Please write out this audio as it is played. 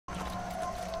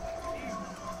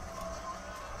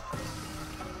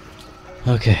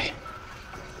Okay.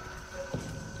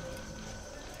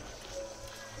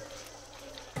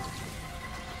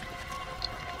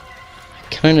 I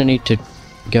kinda need to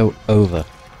go over.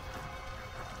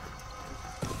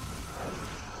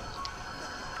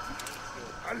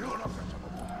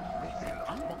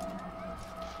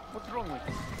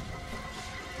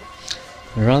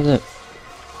 Rather...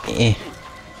 Eh.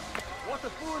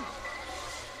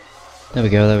 There we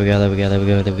go, there we go, there we go, there we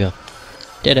go, there we go.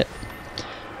 Did it.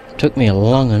 Took me a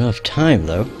long enough time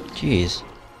though. Jeez.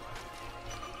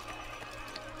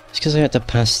 It's because I had to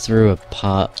pass through a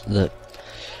part that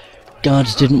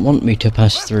guards didn't want me to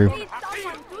pass through.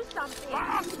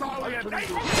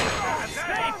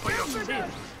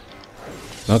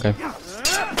 Okay.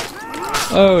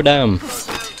 Oh damn.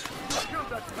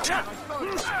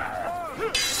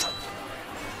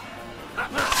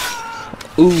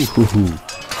 Ooh hoo hoo.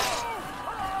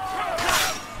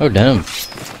 Oh damn.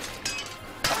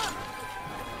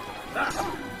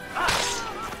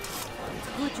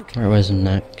 Where was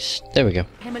next? There we go.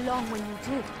 Came along when you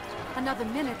did. Another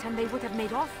minute and they would have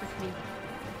made off with me.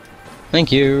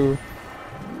 Thank you.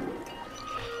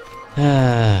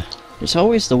 It's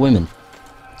always the women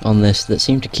on this that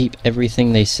seem to keep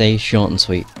everything they say short and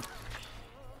sweet.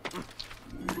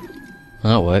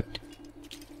 That worked.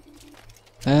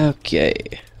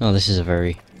 Okay. Oh, this is a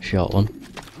very short one.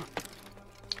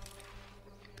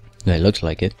 It looks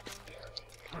like it.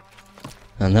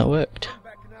 And that worked.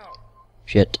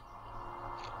 Shit.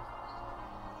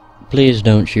 Please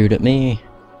don't shoot at me.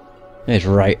 It's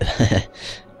right there.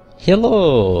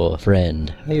 Hello,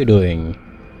 friend. How you doing?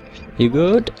 You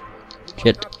good?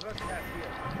 Shit.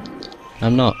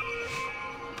 I'm not.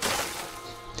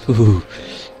 Ooh,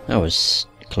 that was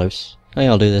close. Hey,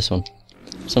 I'll do this one.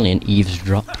 It's only an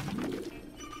eavesdrop.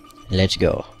 Let's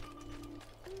go.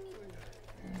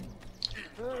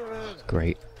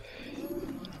 Great.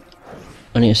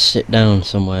 I need to sit down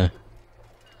somewhere.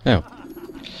 Oh.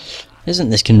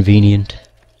 Isn't this convenient?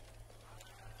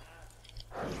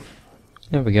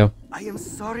 There we go. I am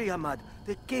sorry, Ahmad.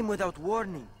 They came without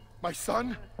warning. My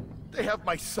son? They have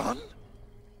my son?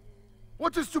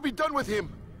 What is to be done with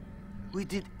him? We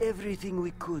did everything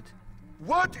we could.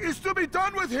 What is to be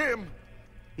done with him?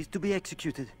 He's to be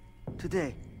executed.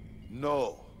 Today.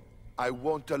 No. I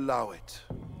won't allow it.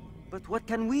 But what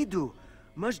can we do?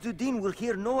 Majduddin will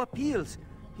hear no appeals.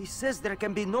 He says there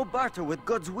can be no barter with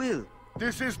God's will.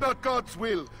 This is not God's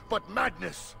will, but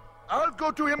madness. I'll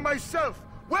go to him myself.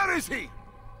 Where is he?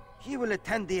 He will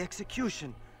attend the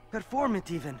execution. Perform it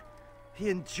even. He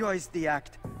enjoys the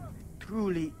act.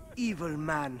 Truly evil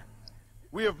man.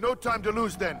 We have no time to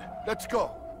lose then. Let's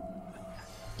go.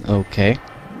 Okay.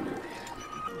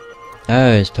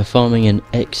 Oh, he's performing an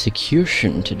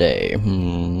execution today.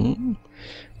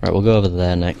 Right, we'll go over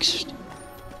there next.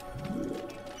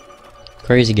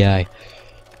 Crazy guy.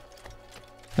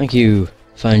 Thank you,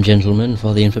 fine gentleman,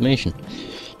 for the information.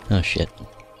 Oh shit.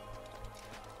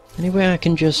 Anyway, I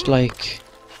can just like...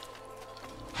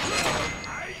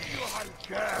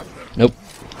 Nope.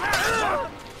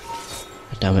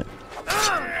 Damn it.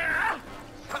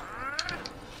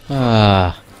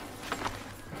 Ah.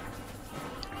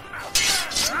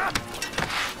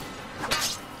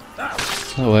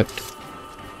 That worked.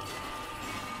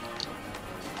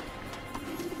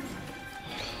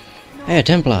 Hey, a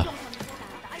Templar.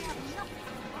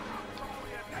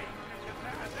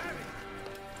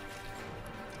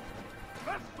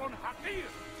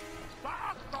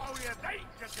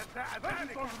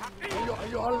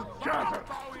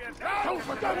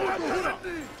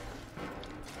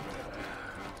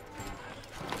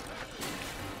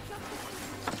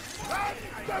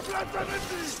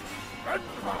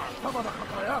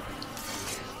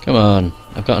 Come on,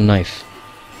 I've got a knife.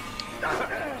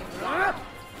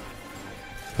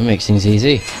 That makes things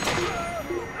easy.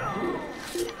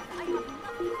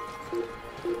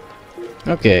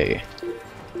 Okay.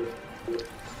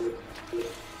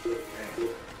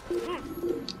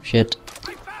 Shit.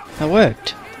 That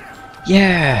worked.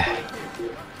 Yeah!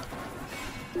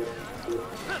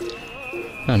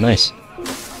 Oh, nice.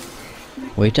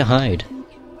 Way to hide.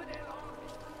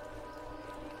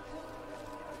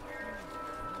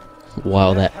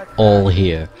 Wow, they're all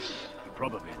here.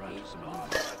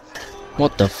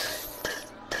 What the f...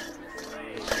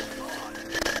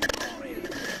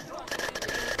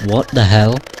 What the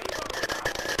hell?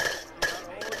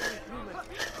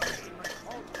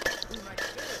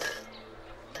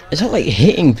 Is that like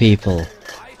hitting people?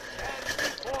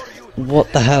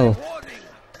 What the hell?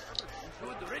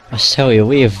 I tell you,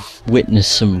 we have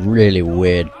witnessed some really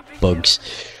weird bugs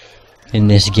in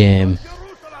this game.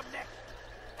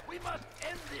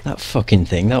 That fucking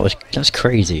thing, that's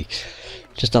crazy.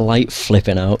 Just a light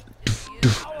flipping out.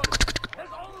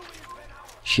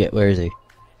 Shit, where is he?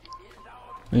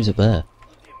 Who's up there?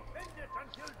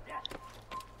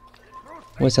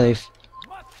 We're safe.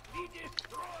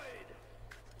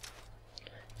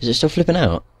 Is it still flipping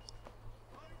out?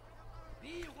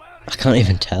 I can't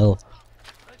even tell.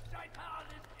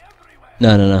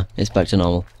 No, it's back to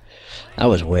normal. That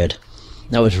was weird.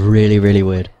 That was really, really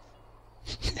weird.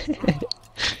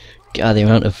 God, the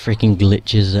amount of freaking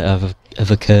glitches that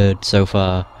have occurred so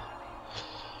far.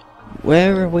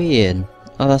 Where are we in?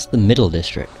 Oh, that's the middle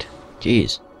district.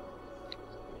 Jeez.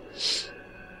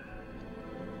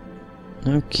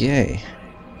 Okay.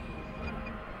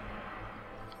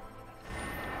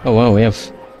 Oh wow, we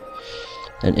have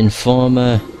an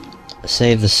informer,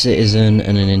 save the citizen,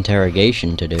 and an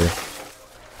interrogation to do.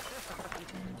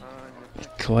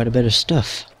 Quite a bit of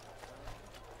stuff.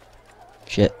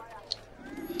 Shit.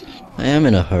 I am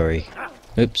in a hurry.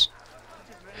 Oops.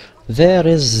 Where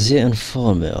is the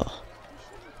informer?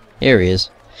 Here he is.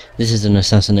 This is an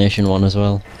assassination one as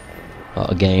well.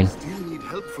 But again. Still need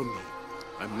help from me.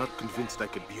 I'm not convinced I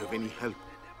could be of any help.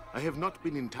 I have not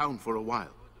been in town for a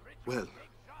while. Well,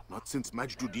 not since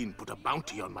Majduddin put a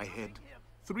bounty on my head.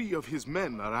 3 of his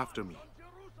men are after me.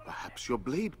 Perhaps your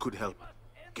blade could help.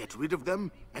 Get rid of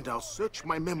them, and I'll search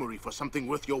my memory for something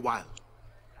worth your while.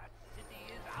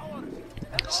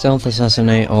 Stealth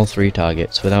assassinate all 3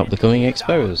 targets without becoming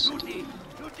exposed.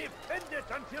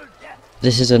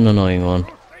 This is an annoying one.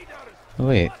 Oh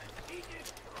wait.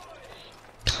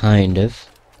 Kind of.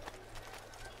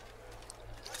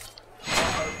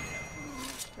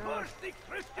 The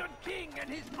Christian king and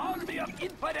his army of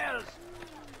infidels.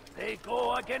 They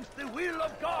go against the will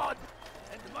of God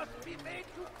and must be made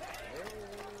to pay.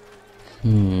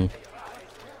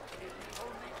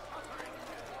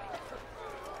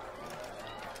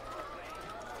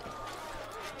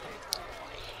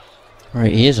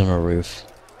 Right, he is on a roof.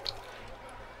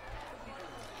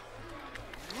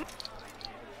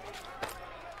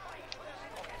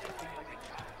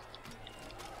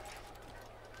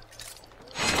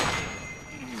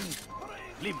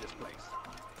 Leave this place.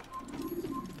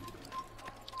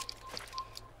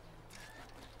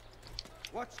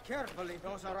 Watch carefully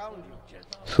those around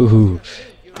you.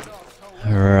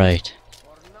 Right.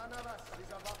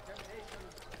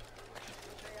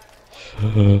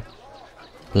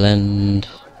 Blend.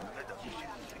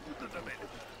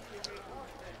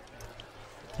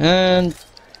 And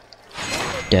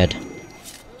dead.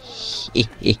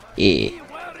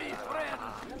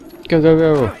 Go, go,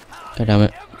 go. God damn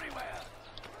it.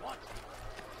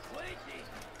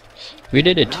 We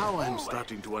did it. Now I'm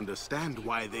starting to understand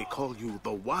why they call you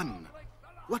the One.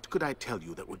 What could I tell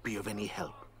you that would be of any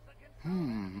help?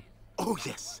 Oh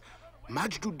yes.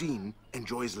 Majduddin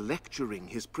enjoys lecturing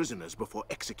his prisoners before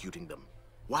executing them.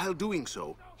 While doing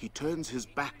so, he turns his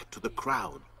back to the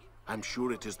crowd. I'm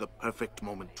sure it is the perfect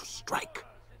moment to strike.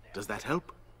 Does that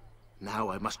help? Now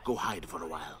I must go hide for a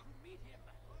while.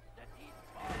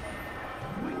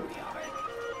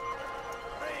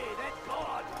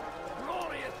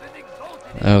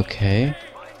 Okay.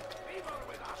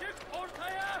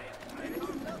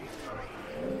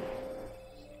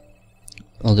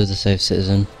 I'll do the safe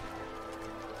citizen.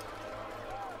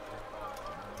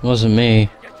 Wasn't me.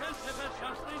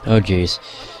 Oh jeez.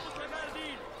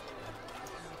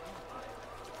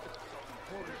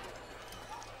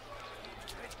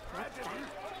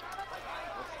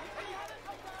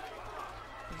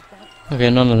 Okay,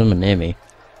 none of them are near me.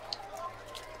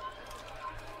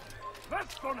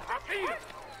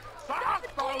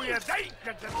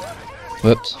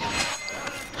 Whoops.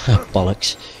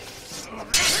 Bollocks.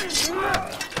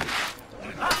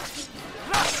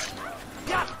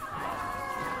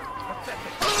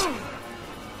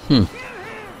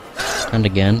 And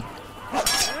again.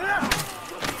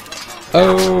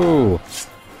 Oh!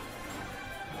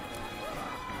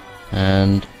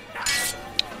 And...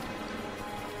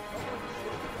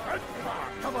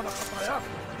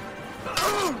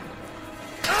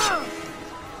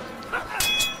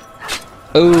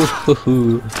 oh, hoo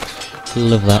hoo.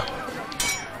 Love that.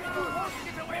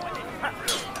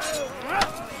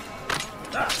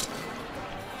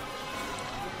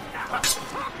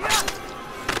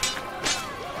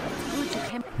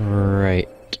 Right,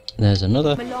 there's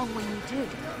another. Belong when you did.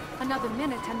 Another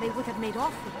minute and they would have made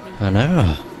off with me. I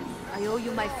know. I owe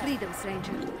you my freedom,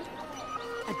 stranger.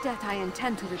 A debt I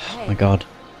intend to repay. Oh my god.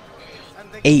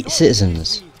 8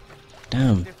 citizens.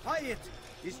 Damn. Defy it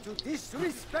is to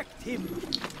disrespect him.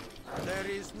 There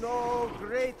is no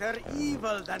greater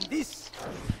evil than this.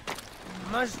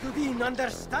 Majduddin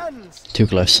understands. Too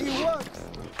close. He works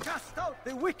to cast out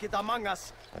the wicked among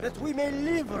us, that we may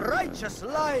live righteous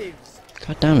lives.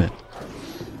 God damn it.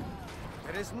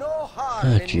 There is no harm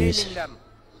Oh, in jeez. naming them.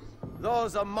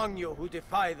 Those among you who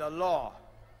defy the law.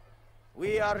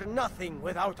 We are nothing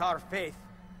without our faith,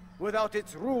 without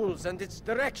its rules and its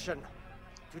direction.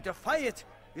 To defy it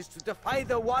is to defy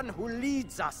the one who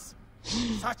leads us.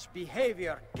 Such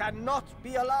behavior cannot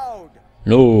be allowed.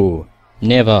 No,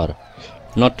 never.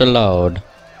 Not allowed.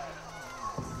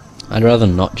 I'd rather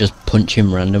not just punch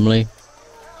him randomly.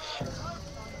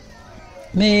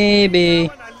 Maybe.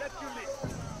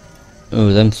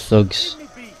 Oh, them thugs.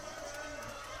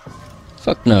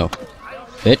 Fuck no,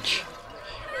 bitch.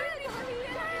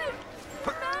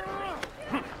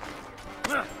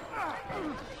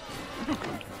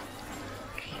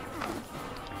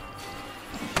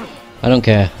 I don't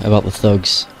care about the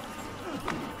thugs.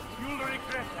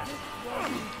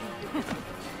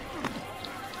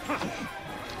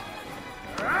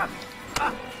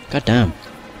 God damn.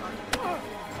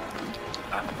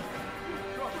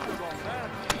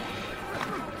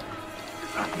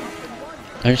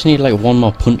 I just need like one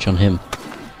more punch on him.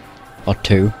 Or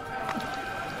two.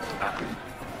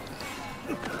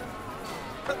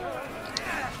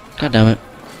 God damn it.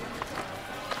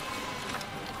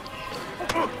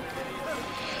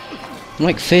 I'm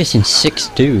like facing 6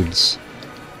 dudes.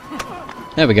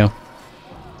 There we go.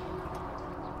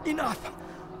 Enough!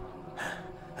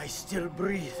 I still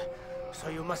breathe, so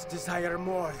you must desire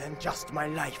more than just my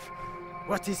life.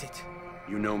 What is it?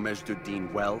 You know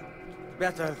Majduddin well?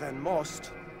 Better than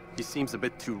most. He seems a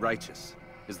bit too righteous.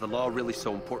 Is the law really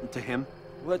so important to him?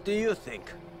 What do you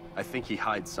think? I think he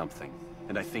hides something,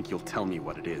 and I think you'll tell me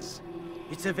what it is.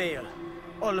 It's a veil.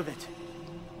 All of it.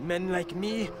 Men like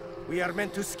me, we are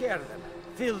meant to scare them.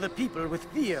 Fill the people with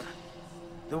fear.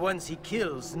 The ones he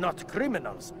kills, not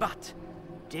criminals, but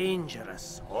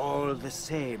dangerous all the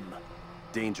same.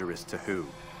 Dangerous to who?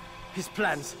 His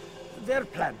plans. Their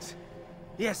plans.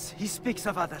 Yes, he speaks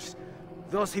of others.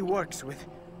 Those he works with.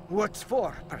 Works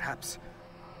for, perhaps.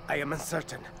 I am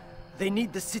uncertain. They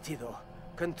need the city, though.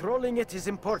 Controlling it is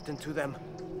important to them.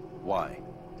 Why?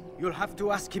 You'll have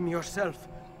to ask him yourself.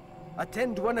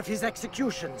 Attend one of his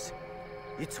executions.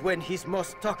 It's when he's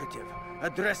most talkative,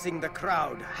 addressing the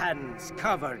crowd, hands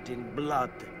covered in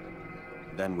blood.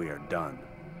 Then we are done.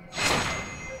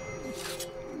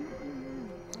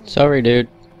 Sorry, dude.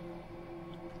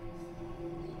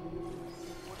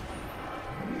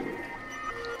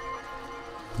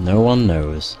 No one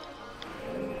knows.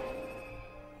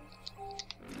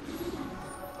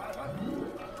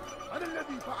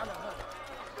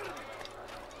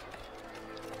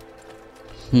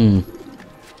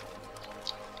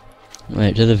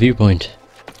 Right, to the viewpoint.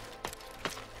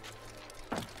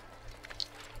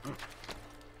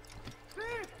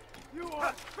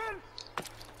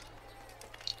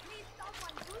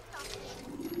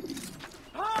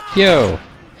 Yo!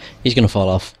 He's gonna fall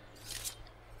off.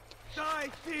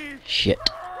 Shit.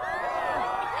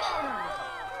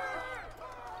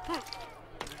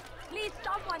 Please,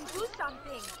 someone do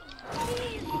something.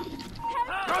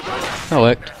 That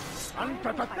worked.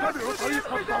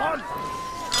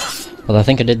 Well, I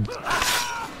think I did...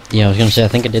 Yeah, I was gonna say, I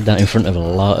think I did that in front of a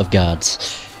lot of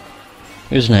guards.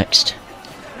 Who's next?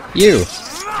 You!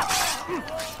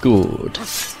 Good.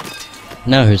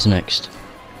 Now who's next?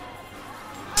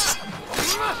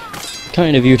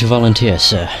 Kind of you to volunteer,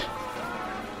 sir.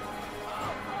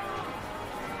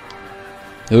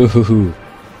 Ooh hoo hoo.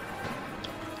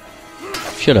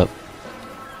 Shut up.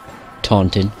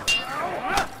 Taunting.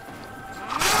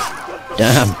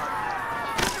 Damn.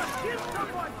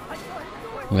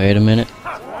 Wait a minute.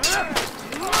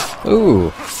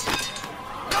 Ooh.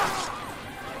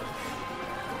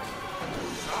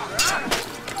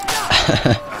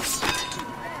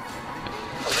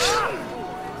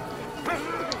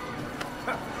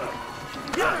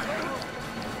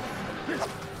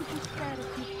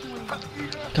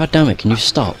 God damn it, can you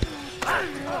stop?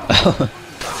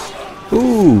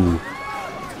 Ooh!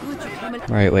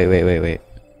 Right, wait.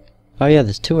 Oh yeah,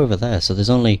 there's 2 over there, so there's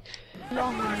only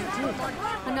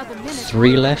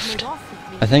 3 left,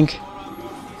 I think.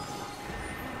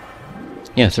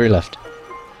 Yeah, 3 left.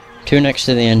 2 next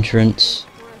to the entrance.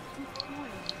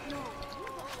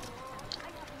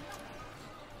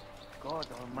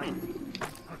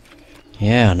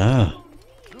 Yeah, I know.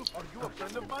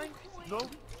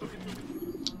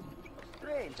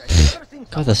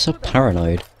 God, they're so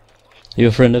paranoid. Are you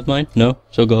a friend of mine? No?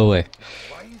 So go away.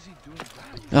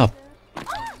 Oh,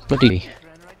 bloody...